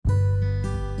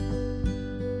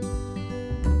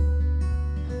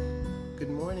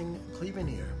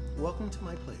Kevin here. Welcome to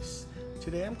my place.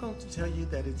 Today I'm going to tell you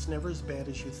that it's never as bad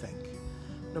as you think.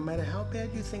 No matter how bad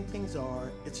you think things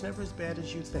are, it's never as bad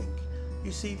as you think.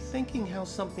 You see, thinking how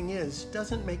something is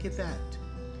doesn't make it that.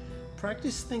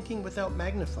 Practice thinking without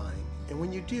magnifying, and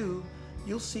when you do,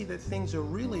 you'll see that things are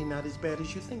really not as bad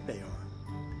as you think they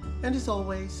are. And as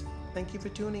always, thank you for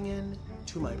tuning in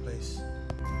to my place.